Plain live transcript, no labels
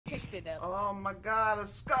picked it up. Oh my god, a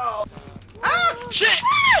skull! Ah! Shit!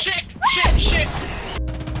 Shit! Shit! Shit!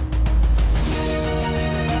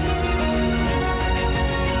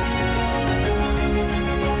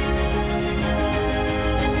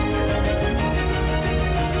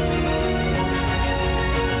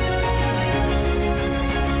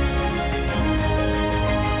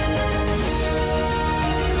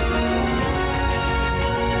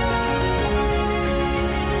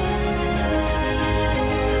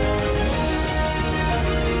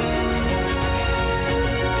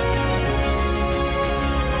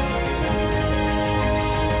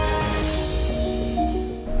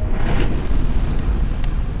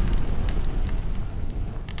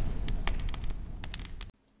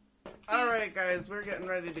 Alright guys, we're getting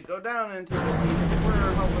ready to go down into the deep.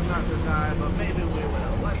 We're hoping not to die, but maybe we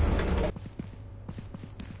will. Let's see.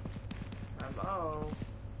 Hello?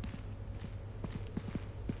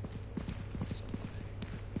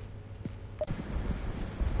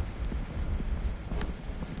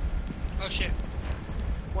 Oh shit.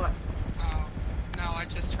 What? Oh, no, I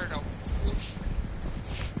just heard a whoosh.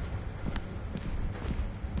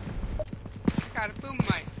 I got a boom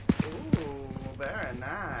mic. Ooh, very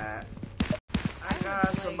nice. I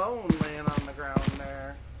got some bone laying on the ground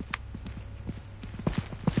there.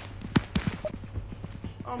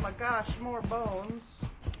 Oh my gosh, more bones.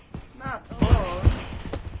 Not bones.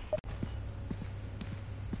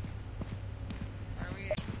 Are we?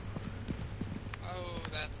 Oh,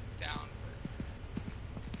 that's downward.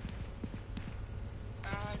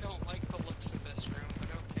 I don't like the looks of this room, but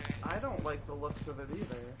okay. I don't like the looks of it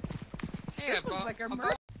either. Hey, This looks like a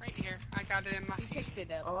murder. right here. I got it in my You picked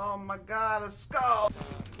it up. Oh my god, a skull!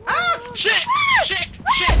 Ah! Shit! Shit!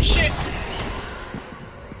 Shit! Shit!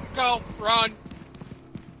 Go! Run!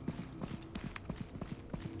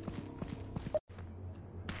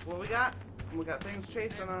 What we got? We got things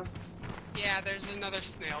chasing us. Yeah, there's another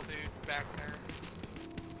snail dude back there.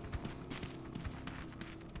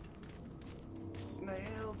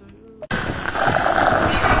 Snail dude.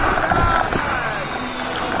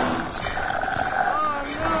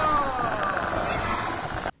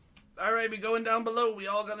 Alright, we going down below. We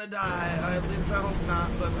all gonna die. At least I hope not,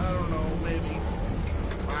 but I don't know. Maybe.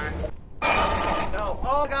 Fine. No.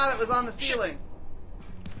 Oh god, it was on the ceiling.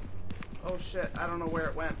 Oh shit, I don't know where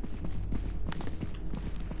it went.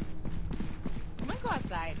 I'm gonna go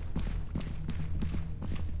outside.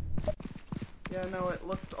 Yeah, no, it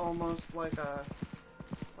looked almost like a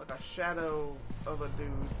shadow of a dude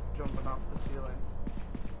jumping off the ceiling.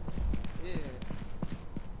 Ew.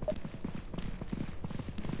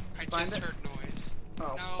 I Find just it? heard noise.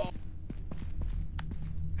 Oh. No.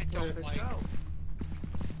 I Where'd don't it like. go?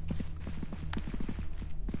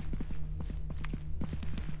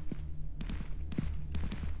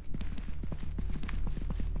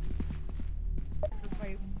 The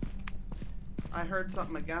place. I heard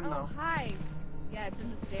something again Oh, though. hi. Yeah, it's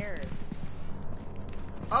in the stairs.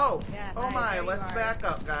 Oh! Yeah, Oh hi, my, there you let's are. back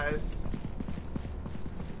up, guys.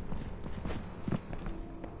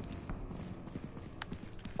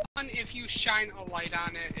 If you shine a light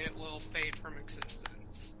on it, it will fade from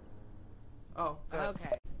existence. Oh, good.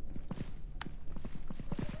 Okay.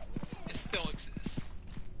 It still exists.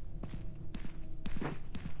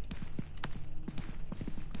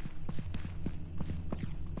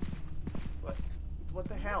 What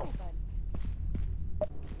the hell?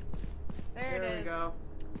 There it is. we go.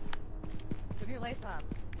 Put your lights off.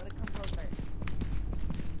 Let it come closer.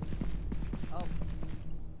 Oh.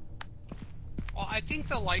 Well, I think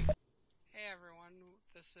the light... Hey everyone,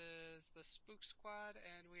 this is the Spook Squad,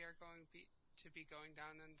 and we are going to be going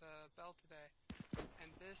down in the bell today.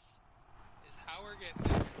 And this is how we're getting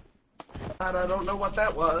there. God, I don't know what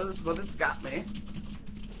that was, but it's got me.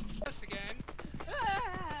 This again.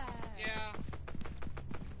 Ah! Yeah.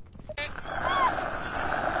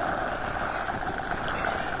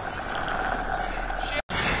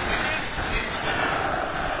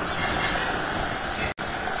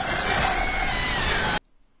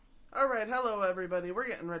 Alright, hello everybody. We're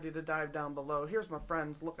getting ready to dive down below. Here's my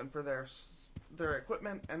friends looking for their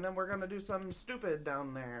equipment, and then we're gonna do something stupid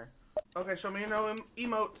down there. Okay, show me your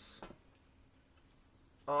emotes.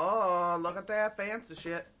 Oh, look at that fancy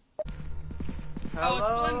shit. Hello?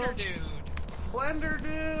 Oh, it's Blender Dude. Blender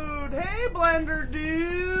Dude! Hey, Blender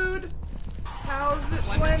Dude! How's it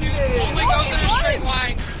Blender blended? Dude only goes in a straight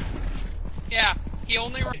line. Yeah, he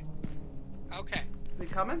only... Okay. Is he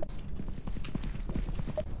coming?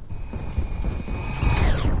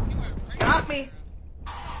 Got me!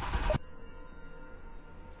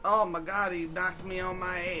 Oh my god, he knocked me on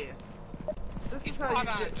my ass. This He's is how caught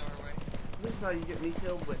you on get. doorway. This is how you get me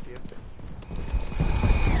killed with you.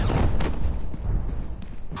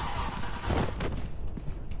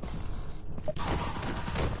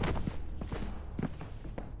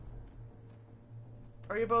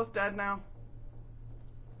 you both dead now?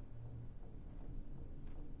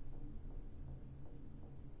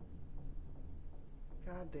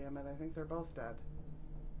 God damn it, I think they're both dead.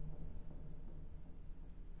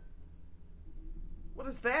 What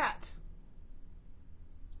is that?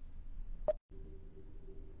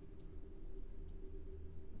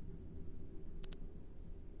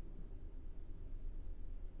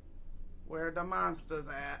 Where the monsters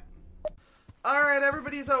at? Alright,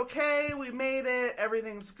 everybody's okay. We made it.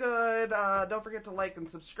 Everything's good. Don't forget to like and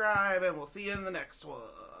subscribe, and we'll see you in the next one.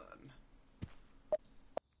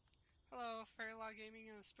 Hello, Fairylaw Gaming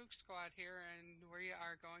and the Spook Squad here, and we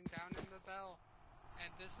are going down in the bell.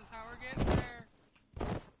 And this is how we're getting there.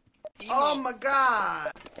 Oh my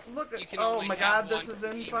god! Look You at. can Oh only my have god, this one is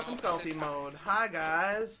in emote fucking at a selfie time. mode. Hi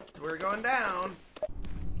guys, we're going down.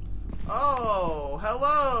 Oh,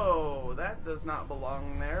 hello! That does not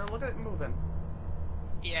belong there. Look at it moving.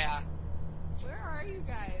 Yeah. Where are you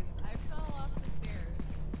guys? I fell off the stairs.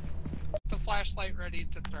 The flashlight ready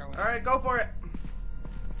to throw it. Alright, go for it.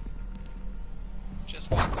 Just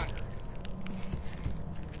walk under it.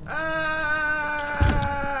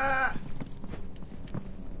 Ah!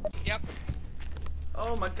 Yep.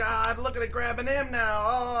 Oh my god, look at it grabbing him now.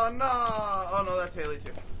 Oh no. Oh no, that's Haley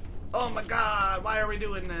too. Oh my god, why are we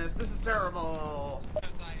doing this? This is terrible.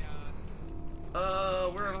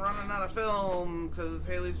 Because We're running out of film because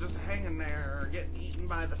Haley's just hanging there getting eaten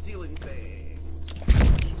by the ceiling thing.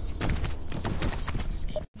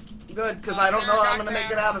 Good, because I don't know how I'm going to make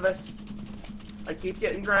it out of this. I keep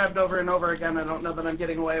getting grabbed over and over again. I don't know that I'm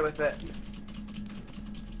getting away with it.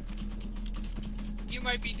 You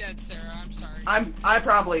might be dead, Sarah. I'm sorry. I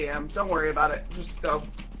probably am. Don't worry about it. Just go.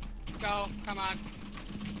 Go. Come on.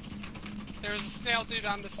 There's a snail dude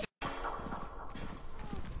on the stairs.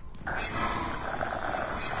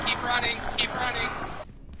 Keep running. Keep running.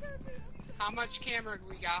 How much camera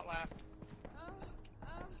we got left?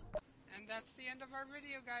 And that's the end of our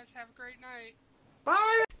video, guys. Have a great night.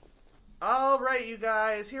 Bye! Alright, you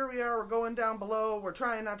guys. Here we are. We're going down below. We're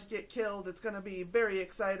trying not to get killed. It's going to be very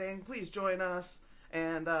exciting. Please join us.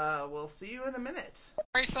 And we'll see you in a minute.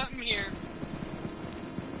 Try something here.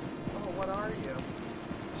 Oh, what are you?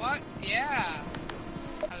 What? Yeah.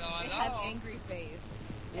 Hello, It has hello. angry face.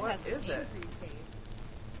 What has is it? angry face.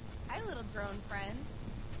 Hi, little drone friend.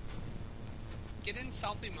 Get in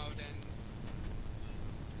selfie mode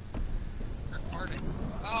and record it.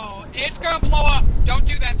 Oh, it's gonna blow up! Don't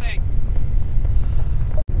do that thing!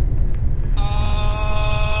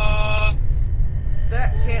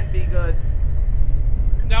 That can't be good.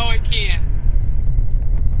 No, it can't.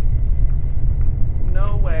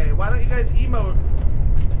 No way. Why don't you guys emote?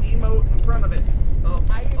 Emote in front of it. Oh,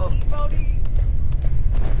 I am emoting.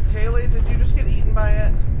 Haley, did you just get eaten by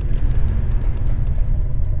it?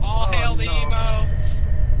 All Oh, hail the no. emotes.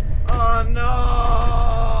 Oh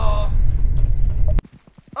no!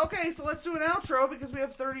 Okay, so let's do an outro because we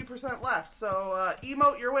have 30% left. So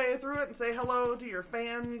emote your way through it and say hello to your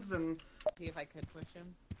fans, and See if I could push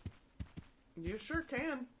him. you sure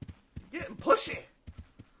can. You're getting pushy.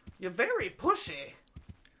 You're very pushy.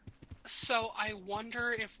 So I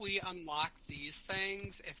wonder if we unlock these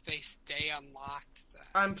things, if they stay unlocked then.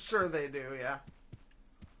 I'm sure they do, yeah.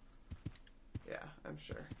 Yeah, I'm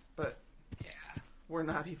sure. But Yeah. we're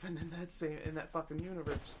not even in that fucking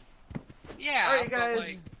universe. Yeah, Alright, but, guys.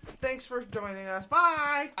 like, Thanks for joining us.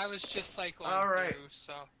 Bye! I was just cycling Alright. through,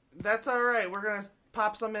 so... That's alright. We're gonna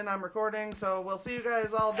pop some in on recording, so we'll see you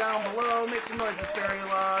guys all down below. Make some noises,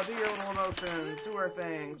 Fairylaw. Do your little emotions. Do our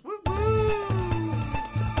things. Woo woo!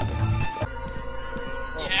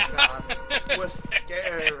 Oh Yeah. my god. We're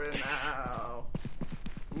scary now.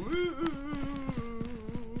 Woo!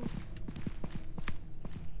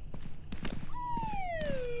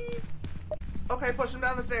 Okay, push him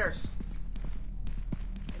down the stairs.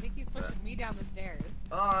 I think he's pushing me down the stairs.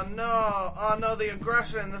 Oh no! Oh no, the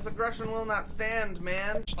aggression! This aggression will not stand,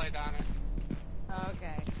 man. Flashlight on it.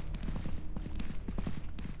 Okay.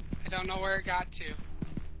 I don't know where it got to.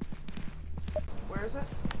 Where is it?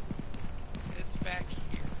 It's back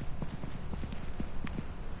here.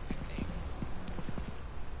 I think.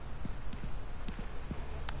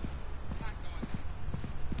 Not going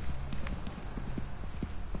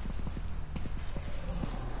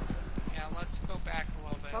there. Yeah, let's go back a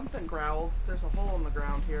little bit. Something growled. There's a hole in the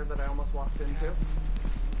ground here that I almost walked into.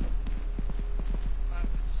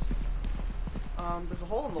 Let's... There's a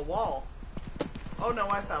hole in the wall. Oh no,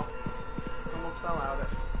 I fell. Almost fell out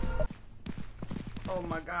it. Oh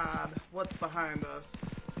my god, what's behind us?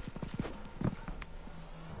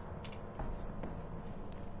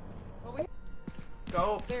 Well, we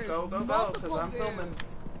Go, There's go, because multiple I'm filming. dudes.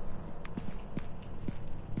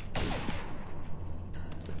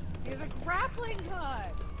 grappling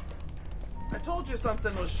hook. I told you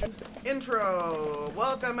something was intro.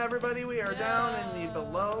 Welcome everybody. We are down in the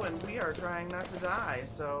below and we are trying not to die.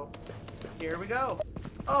 So here we go.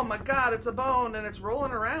 Oh my god, it's a bone and it's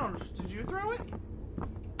rolling around. Did you throw it?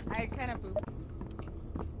 I kind of booped.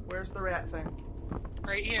 Where's the rat thing?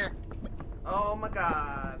 Right here. Oh my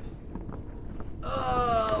god.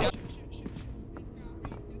 Oh. Yep. Shoot. It's got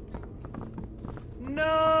me.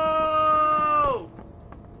 No!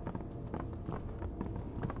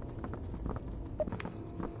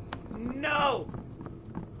 No!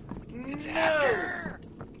 It's no! after.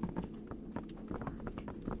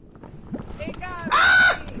 It got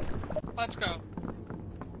me. Let's go.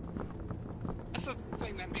 That's the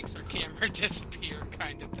thing that makes her camera disappear,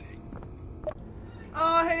 kind of thing.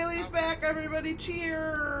 Oh, Haley's back, everybody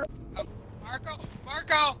cheer! Oh, Marco!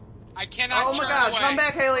 I cannot Oh my turn god, away. come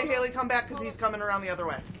back, Haley. Haley, come back, because he's coming around the other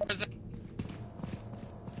way.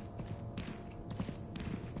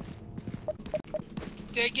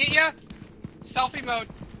 Did it get ya? Selfie mode.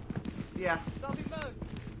 Yeah. Zombie mode.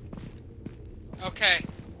 Okay.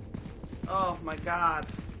 Oh my god.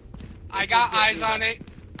 I got eyes on it.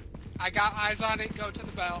 Go to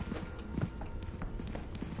the bell.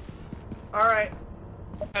 Alright.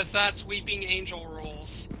 Because that's Weeping Angel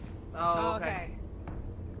rules. Oh, okay.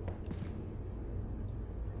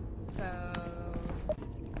 So.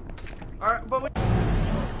 Alright, but we...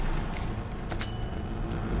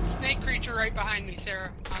 Snake creature right behind me,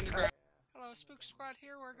 Sarah, on the ground. Hello, Spook Squad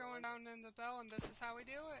here. We're going down in the bell, and this is how we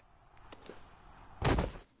do it.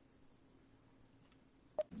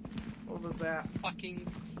 What was that? Fucking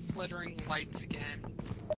flittering lights again.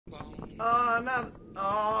 Bone.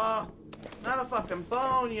 Not a fucking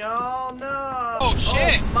bone, y'all. No. Oh,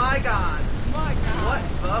 shit. Oh my god. My god. What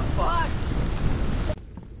the fuck?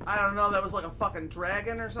 I don't know. That was like a fucking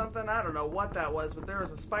dragon or something. I don't know what that was, but there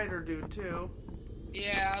was a spider dude too.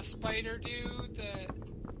 Yeah, spider dude.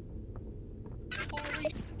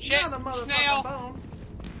 Holy shit! Not a motherfucking Snail! bone.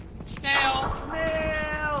 Snail!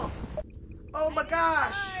 Snail! Oh my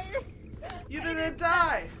gosh! You didn't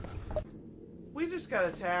die! We just got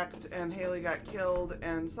attacked and Haley got killed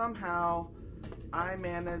and somehow I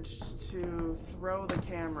managed to throw the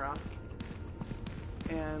camera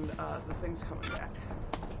and the thing's coming back.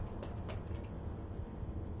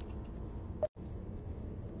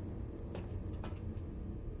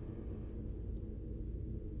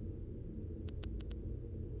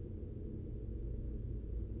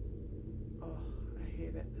 Oh, I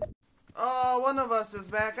hate it. Oh, one of us is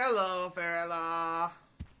back. Hello, Fairylaw.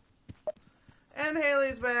 And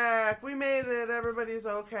Haley's back. We made it. Everybody's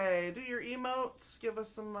okay. Do your emotes. Give us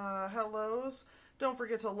some hellos. Don't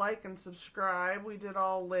forget to like and subscribe. We did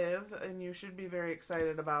all live, and you should be very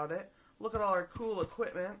excited about it. Look at all our cool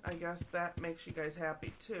equipment. I guess that makes you guys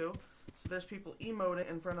happy, too. So there's people emoting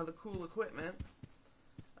in front of the cool equipment.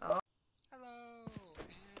 Hello,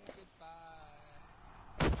 and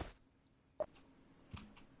goodbye.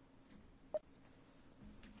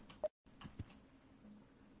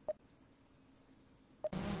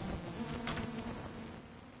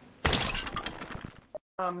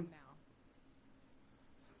 Now.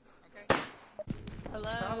 Okay.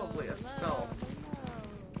 Hello. Probably a skull. Hello.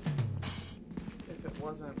 If it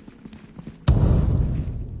wasn't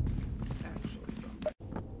actually something.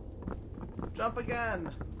 Jump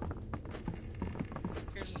again.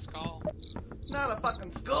 Here's a skull. Not a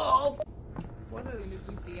fucking skull. What As soon is?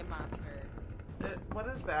 as we see a monster. What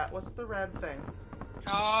is that? What's the red thing?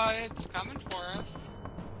 Oh, it's coming for us.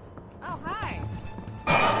 Oh, hi.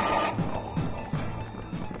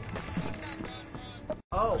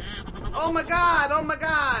 Oh. Oh my god! Oh my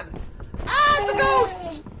god! Ah, it's a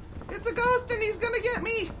ghost! It's a ghost and he's gonna get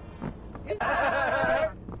me!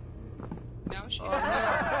 No, she Oh didn't.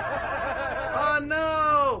 no! Oh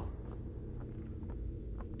no!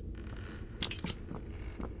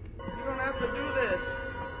 You don't have to do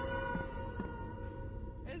this.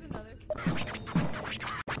 There's another.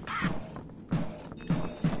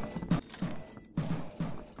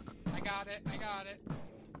 I got it.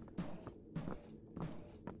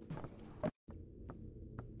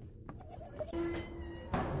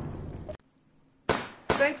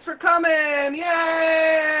 Thanks for coming!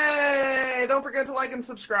 Yay! Don't forget to like and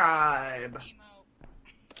subscribe. Emo.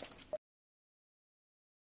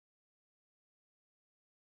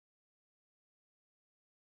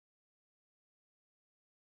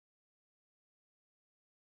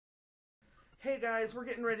 Hey guys, we're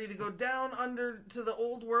getting ready to go down under to the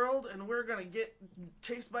old world and we're gonna get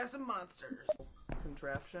chased by some monsters.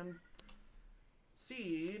 Contraption.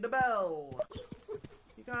 See the bell.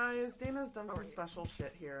 You guys, Dana's done some special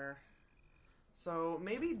shit here. So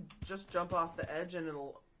maybe just jump off the edge and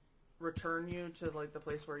it'll return you to like the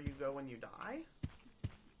place where you go when you die.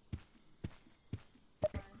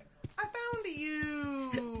 I found you!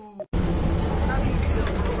 How do you feel?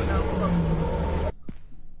 Oh, no, look.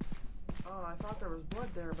 Oh, I thought there was blood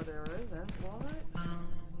there, but there isn't. What?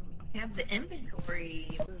 I have the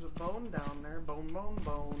inventory. There's a bone down there. Bone, bone,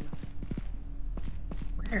 bone.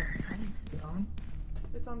 Where? I didn't see bone.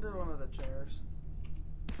 It's under one of the chairs.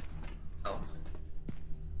 Oh.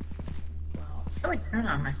 Well, I would turn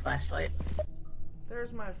on my flashlight.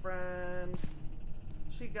 There's my friend.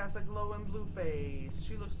 She got a glowing blue face.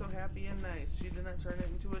 She looks so happy and nice. She did not turn it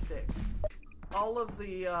into a dick. All of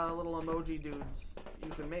the little emoji dudes you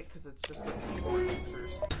can make because it's just like keyboard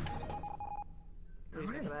pictures. What do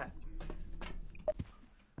you think of that?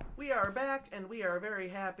 We are back and we are very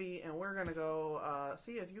happy and we're gonna go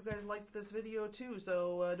see if you guys liked this video too.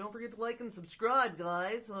 So don't forget to like and subscribe,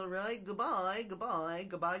 guys. Alright, goodbye, goodbye,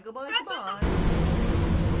 goodbye, goodbye, goodbye.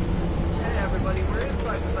 Hey everybody, we're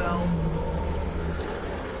inside the bell.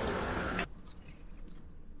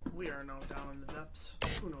 We are now down in the depths.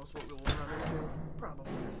 Who knows what we will run into?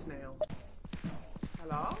 Probably a snail.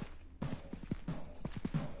 Hello?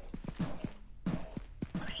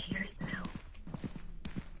 I hear it now.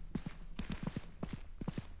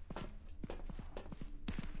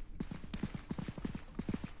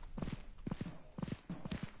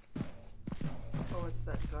 Oh, it's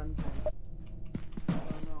that gun thing. I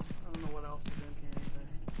don't know. I don't know what else is in here either.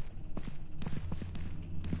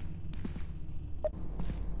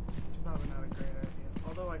 It's probably not a great idea.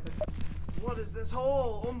 Although I could... What is this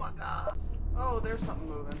hole? Oh my god! Oh, there's something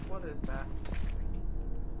moving. What is that?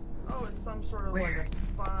 Oh, it's some sort of like a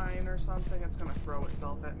spine or something. It's gonna throw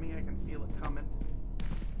itself at me. I can feel it coming.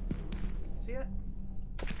 See it?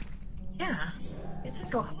 Yeah. It's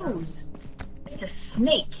like a hose. Like a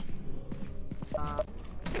snake.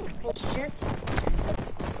 Shit.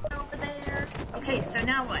 Over there. Okay, so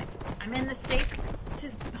now what? I'm in the safe. This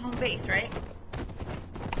is home base, right?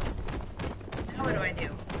 Now what do I do?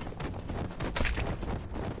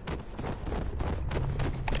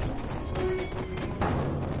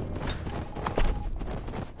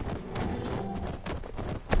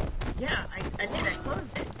 Yeah, I think I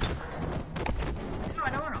closed it. No, I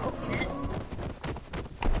don't want to open it.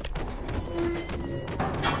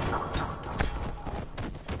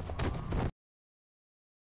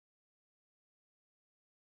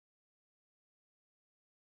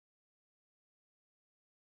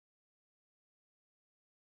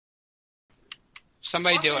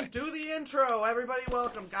 Somebody do Fucking it. Do the intro. Everybody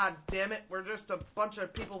welcome. God damn it. We're just a bunch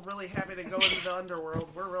of people really happy to go into the underworld.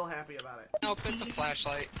 We're real happy about it. Nope, it's a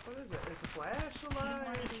flashlight. What is it? It's a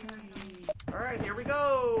flashlight. Alright, here we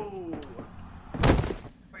go.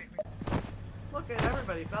 Look at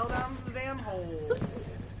everybody fell down the damn hole.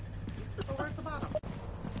 Oh, we're at the bottom.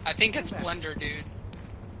 I think it's Blender, dude.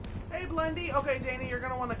 Hey, Blendy. Okay, Danny, you're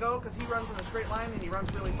gonna want to go because he runs in a straight line and he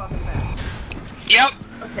runs really fucking fast. Yep.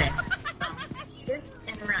 Okay. Shift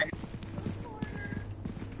and run.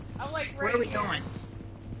 I'm like Where right are we here. going?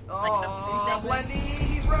 Oh, Blendy,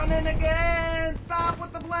 he's running again. Stop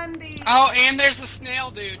with the Blendy. Oh, and there's a snail,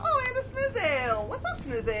 dude. Oh, and a Snizzale. What's up,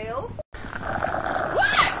 Snizzale?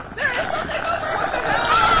 What? There is something over. What the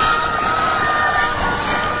hell?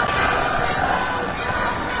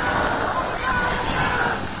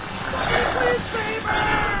 Please save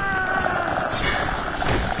her!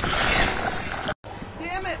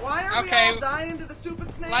 Damn it, why are we all dying to the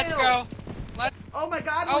stupid snails? Let's go. Oh my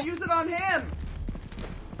god, Oh. we'll use it on him!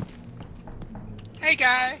 Hey,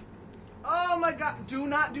 guy. Oh my god, do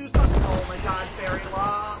not do something. Oh my god,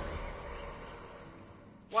 Fairylaw.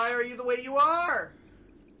 Why are you the way you are?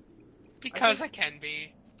 Because I can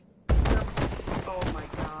be. Oh my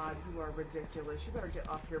god, you are ridiculous. You better get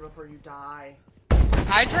up here before you die.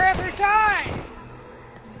 I'd rather die.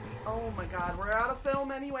 Oh my god, we're out of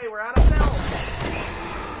film anyway, we're out of film!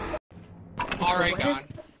 Alright, gone.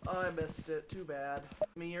 Oh, I missed it, too bad.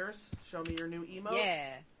 Me yours? Show me your new emote.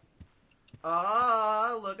 Yeah.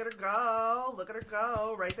 Oh, look at her go, look at her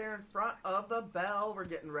go, right there in front of the bell. We're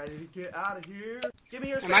getting ready to get out of here. Give me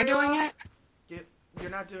yours, Am I doing it? You're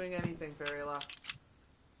not doing anything, Fairylaw.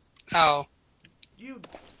 Oh. You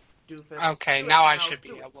doofus. Okay, Do it now I should be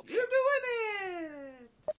Do it. able to. You're doing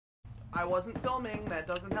it! I wasn't filming, that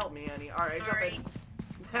doesn't help me any. Alright, jump in.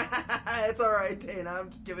 It's alright, Dana, I'm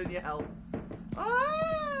just giving you help.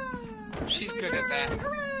 Ah, She's my good at that.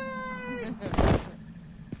 turn.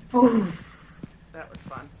 Hooray! That was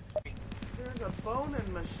fun. There's a bone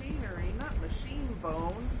and machinery, not machine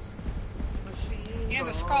bones. Machine And bone.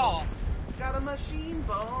 a skull. Got a machine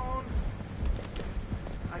bone.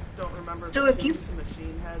 I don't remember So the if you- tune to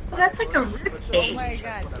Machine Head. Well, that's like a Bush, rib but just- cage. Oh my that's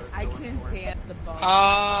god, what was I going can for. dance the bone.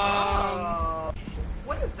 Oh.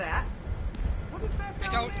 What is that? What is that I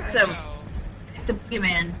down don't there? So- know. It's the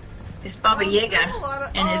boogeyman. It's Baba There's a Yaga lot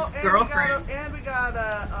of- and his and girlfriend. We got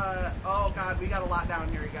oh god, we got a lot down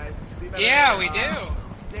here, you guys. We better, Yeah, we do.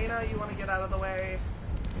 Dana, you want to get out of the way?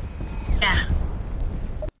 Yeah.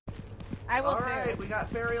 I will Alright, too. we got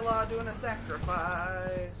Fairylaw doing a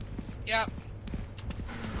sacrifice. Yep.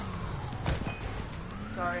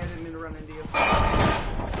 Sorry, I didn't mean to run into you.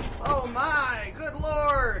 Oh my, good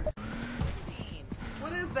lord!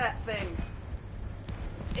 What is that thing?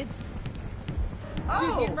 It's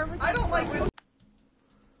Oh, remember I that don't like song?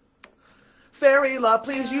 Fairylaw,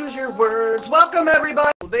 please use your words. Welcome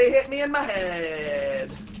everybody. They hit me in my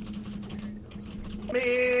head.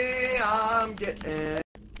 Me, I'm getting.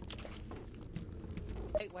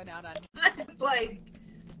 it went out on. It's like,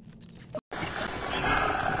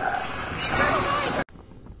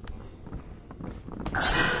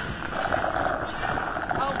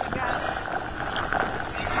 Oh my god.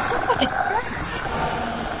 looks like a bird.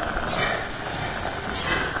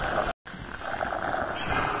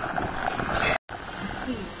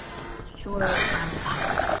 Sure. Don't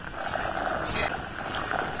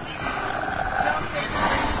get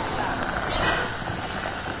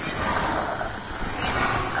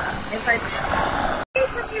If I get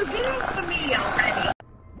from you, get off of me already.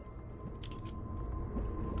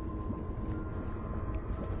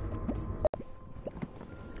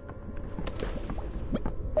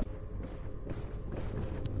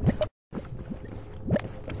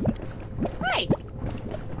 Hey!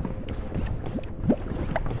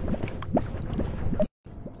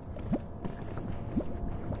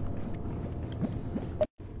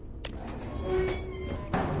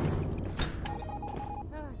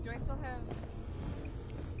 Do I still have...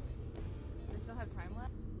 Do I still have time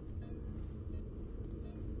left?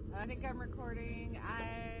 I think I'm recording.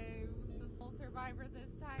 I was the sole survivor this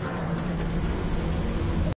time.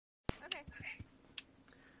 Okay.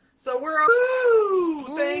 So we're on.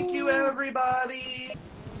 Woo! Thank you, everybody.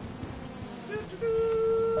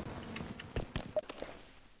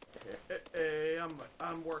 Hey,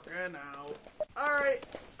 I'm working out. All right,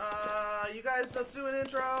 you guys, let's do an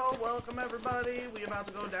intro. Welcome, everybody. We about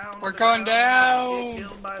to go down. We're the going ground and down. Get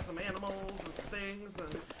killed by some animals and some things.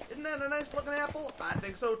 And isn't that a nice looking apple? I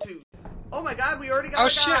think so too. Oh my God, we already got Oh, a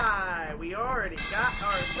shit. guy. We already got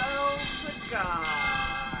ourselves a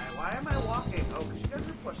guy. Why am I walking? Oh, because you guys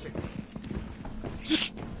are pushing me.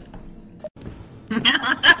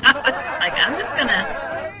 Like, I'm just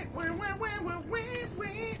gonna.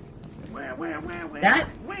 That-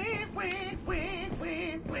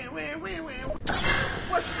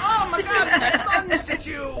 What? Oh my god, I lunged at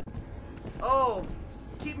you! Oh,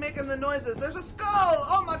 keep making the noises. There's a skull!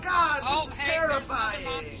 Oh my god, Oh, this is hey, terrifying! there's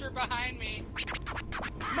another monster behind me.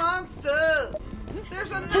 Monsters!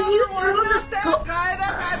 There's another you one! throw the Not that skull- guy!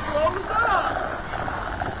 That guy blows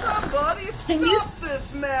up! Somebody Can you- stop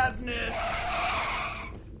this madness!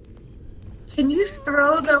 Can you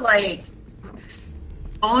throw the, like,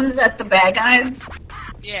 bones at the bad guys?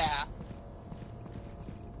 Yeah.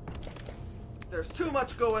 There's too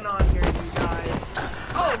much going on here, you guys.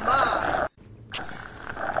 Oh my!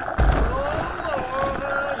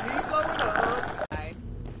 Oh Lord, he's blowing up. Bye.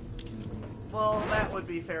 Well, that would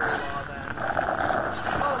be Fairylaw then.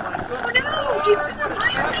 Oh my Oh goodness. no! Lord, He's what is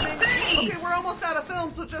behind happening? me! Okay, we're almost out of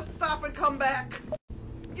film, so just stop and come back.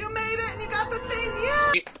 You made it and you got the thing,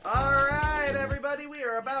 yeah! Alright, everybody, we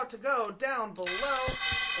are about to go down below,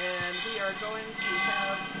 and we are going to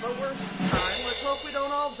have the worst time. Let's hope we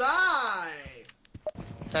don't all die.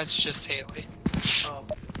 That's just Haley. Oh.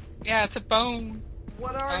 Yeah, it's a bone.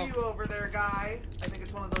 What are Oh. you over there, guy? I think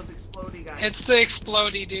it's one of those explodey guys. It's the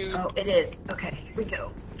explodey dude. Oh, it is. Okay, here we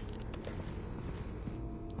go.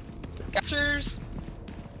 Guessers?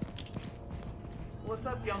 What's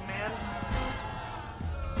up, young man?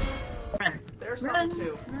 Run. There's Run. something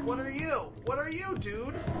too. What are you? What are you,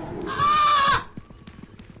 dude? Ah!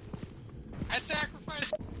 I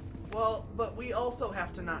sacrificed. Well, but we also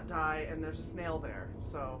have to not die, and there's a snail there,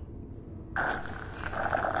 so.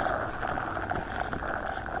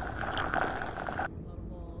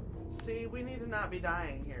 Notable. See, we need to not be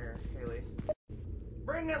dying here, Haley.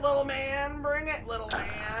 Bring it, little man! Bring it, little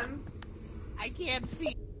man! I can't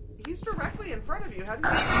see. He's directly in front of you. How do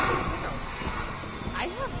you see the snail? I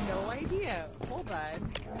have no idea. Hold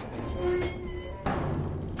on.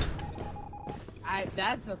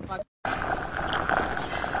 That's a fuck.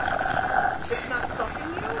 It's not sucking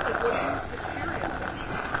you? Like, what are you experiencing?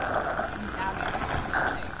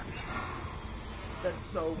 Absolutely. That's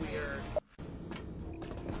so weird.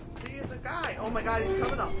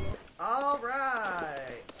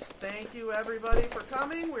 Thank you everybody for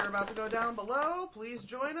coming. We're about to go down below. Please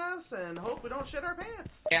join us and hope we don't shit our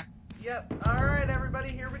pants. Yeah. Yep. Alright everybody,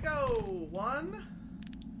 here we go. 1.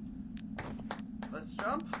 Let's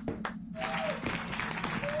jump.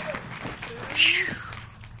 2.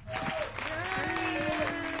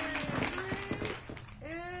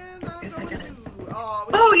 And I'm going to...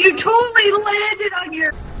 Oh, you totally landed on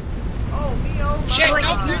your... Oh, me, oh my Shit, God.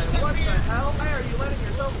 nope, there's What the hell? Why are you letting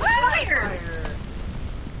yourself get Fire!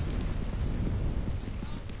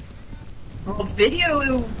 Oh,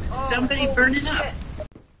 video somebody burning up. Shit.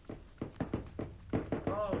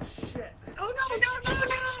 Oh, shit. Oh, no, no, no,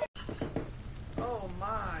 no! Oh,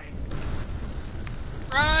 my.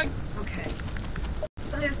 Run! Okay.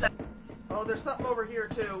 There's a... Oh, there's something over here,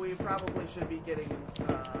 too. We probably should be getting a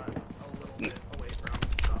little bit away from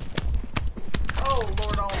stuff. Oh,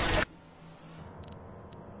 Lord Almighty.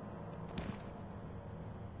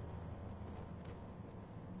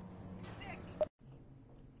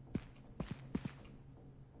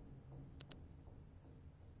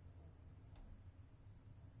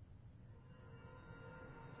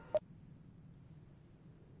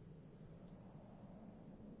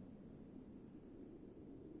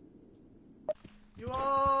 You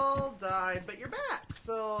all died, but you're back,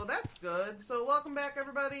 so that's good. So welcome back,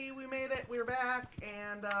 everybody. We made it. We're back,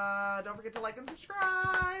 and don't forget to like and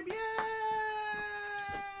subscribe. Yay!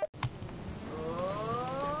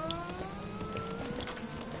 Oh.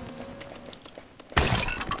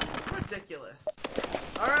 Ridiculous.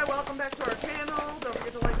 All right, welcome back to our channel. Don't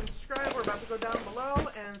forget to like and subscribe. We're about to go down below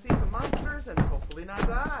and see some monsters and hopefully not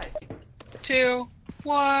die. 2,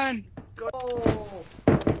 1. Go!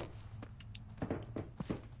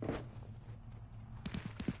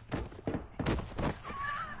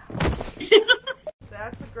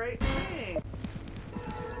 That's a great thing.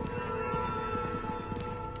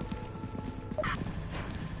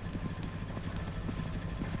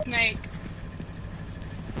 Snake.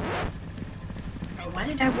 Oh, why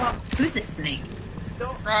did I walk through the snake?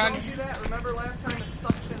 Don't Run. do that. Remember last time it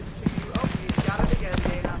suctioned to you. Oh, you got it again,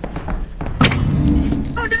 Dana.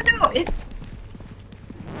 Oh, no, no, it...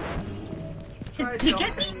 Try You get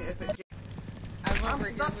jumping if it gets... I'm I'm over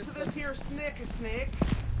here stuck with to this here snake.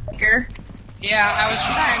 Here. Yeah, I was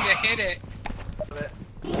trying to hit it.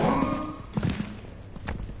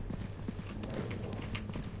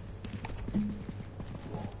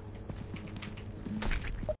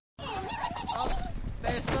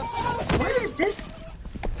 What is this?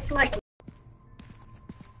 It's like...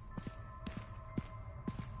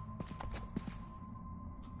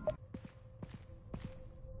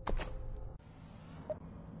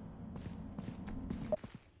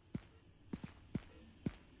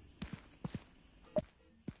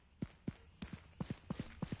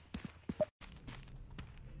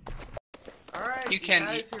 Alright, You can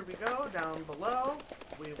guys, eat. here we go. Down below.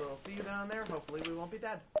 We will see you down there. Hopefully we won't be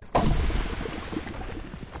dead.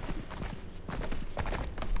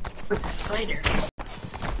 What's a spider?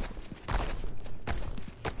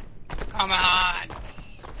 Come on.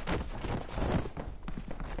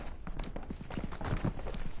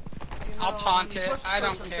 You know, I'll taunt when you it. push the I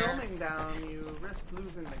don't person care. filming down, you risk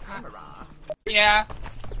losing the camera. Yeah.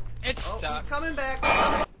 It's Oh, stuck. he's coming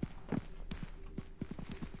back.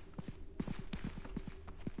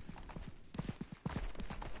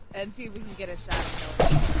 And see if we can get a shot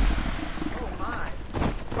at him. Oh my.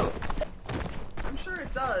 I'm sure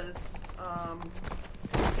it does.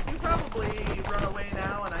 You probably run away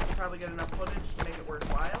now, and I can probably get enough footage to make it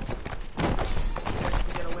worthwhile. If you guys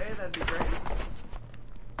can get away, that'd be great.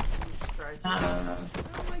 You should try to. I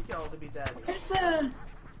don't like y'all to be dead. Where's the... I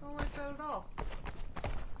don't like that at all.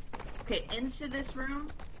 Okay, into this room?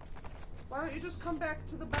 Why don't you just come back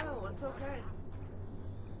to the bell? It's okay.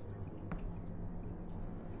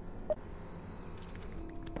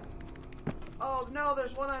 Oh no,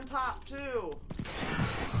 there's one on top too.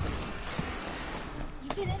 You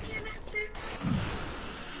get in here now, too?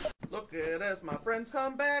 Look at as my friends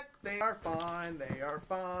come back. They are fine. They are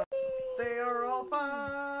fine. They are all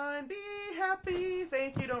fine. Be happy.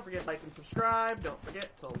 Thank you. Don't forget to like and subscribe. Don't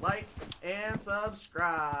forget to like and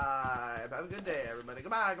subscribe. Have a good day, everybody.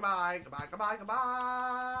 Goodbye, goodbye, goodbye, goodbye,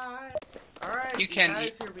 goodbye. Alright, You can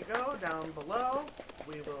guys, eat. here we go. Down below.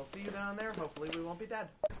 We will see you down there. Hopefully we won't be dead.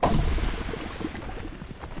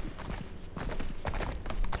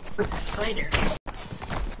 What's a spider?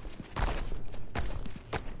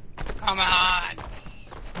 Come on.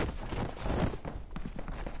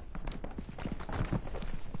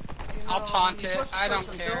 You I'll know, taunt when you it. push the I don't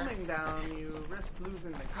person care. filming down, you risk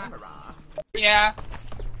losing the camera. Yeah.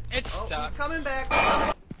 It's Oh, stuck. he's coming back.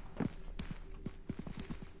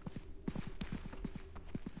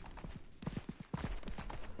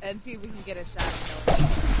 and see if we can get a shot at him.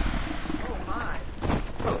 Oh my.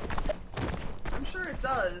 I'm sure it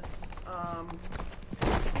does.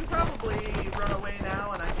 You probably run away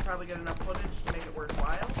now, and I can probably get enough footage to make it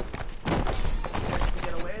worthwhile. If you guys can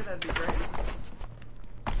get away, that'd be great.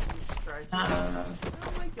 You should try to. I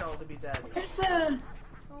don't like y'all to be dead. Where's the... I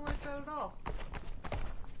don't like that at all.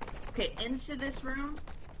 Okay, into this room.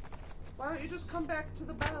 Why don't you just come back to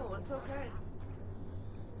the bell? It's okay.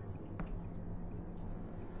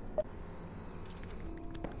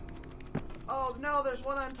 Oh no, there's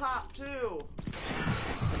one on top too.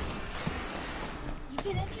 You get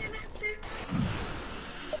in here now too?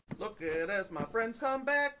 Look at us, my friends come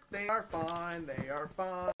back. They are fine, they are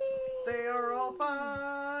fine. They are all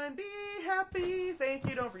fine. Be happy. Thank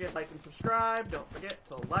you. Don't forget to like and subscribe. Don't forget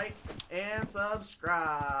to like and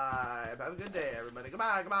subscribe. Have a good day, everybody.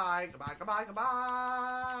 Goodbye, goodbye, goodbye, goodbye,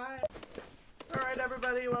 goodbye. Alright,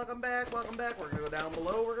 everybody, welcome back, welcome back. We're gonna go down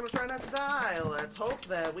below. We're gonna try not to die. Let's hope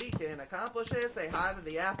that we can accomplish it. Say hi to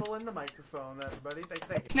the apple in the microphone, everybody.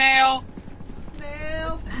 Thank you. Snail!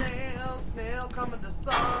 Snail, snail, snail coming to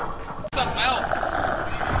suck. Something else.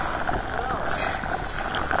 What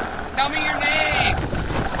else? Tell me your name!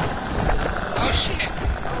 Oh shit.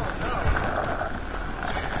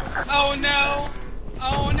 Oh no. Oh no!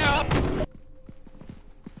 Oh no!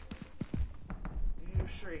 You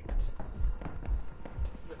shrieked. Is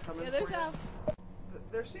it coming Yeah, for there's you? a...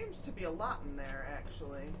 There seems to be a lot in there,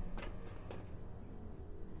 actually.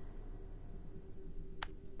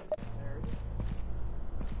 Necessary.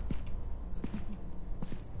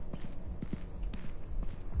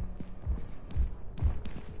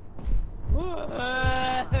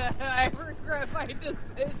 I regret my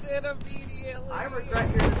decision immediately. I regret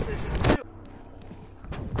your decision too.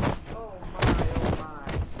 Oh my, oh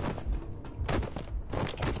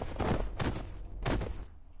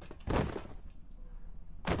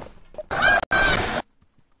my.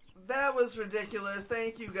 That was ridiculous.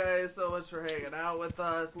 Thank you guys so much for hanging out with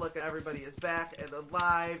us. Look, everybody is back and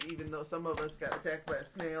alive, even though some of us got attacked by a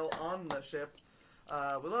snail on the ship.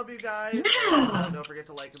 We love you guys. Don't forget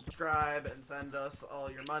to like and subscribe and send us all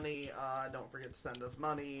your money. Don't forget to send us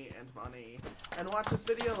money. And watch this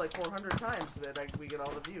video like 400 times so that we get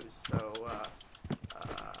all the views. So,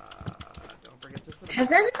 don't forget to subscribe.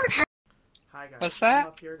 Has anyone had... Hi guys. What's that? I'm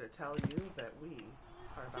up here to tell you that we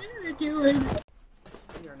are about What are to you go. doing?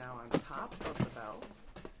 We are now on top of the bell.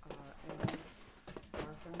 And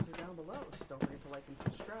our friends are down below. So don't forget to like and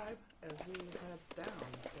subscribe as we head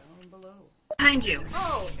down below. Behind you.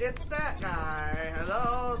 Oh, it's that guy.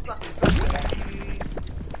 Hello, sucky sucky.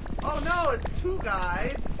 Oh no, it's two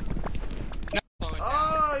guys. No, slow it down.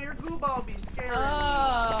 Oh, your goo ball be scaring me.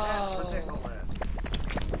 That's Oh. ridiculous.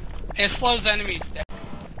 It slows enemies down.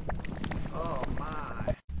 Oh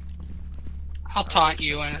my. I'll taunt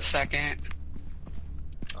you in a second.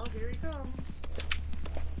 Oh, here he comes.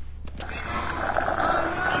 Oh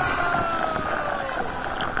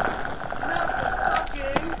no! Not the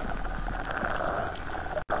sucking.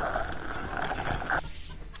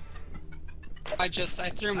 I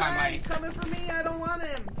threw my Ah, mic. he's coming for me. I don't want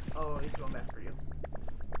him. Oh, he's going back for you.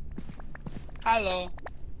 Hello.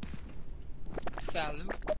 Salut.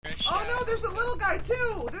 Oh no, there's a little guy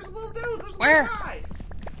too. There's a little dude. There's a Where? little guy.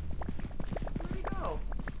 Where'd he go?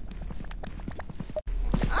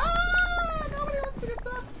 Ah! Nobody wants to get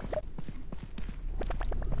sucked.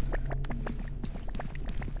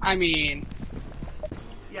 I mean,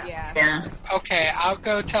 Yes. Yeah. Yeah. okay, I'll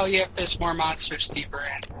go tell you if there's more monsters deeper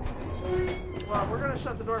in. Well, we're gonna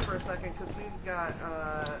shut the door for a second because we've got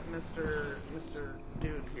Mr.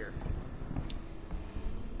 Dude here.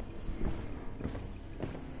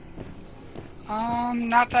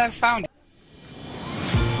 Not that I've found it.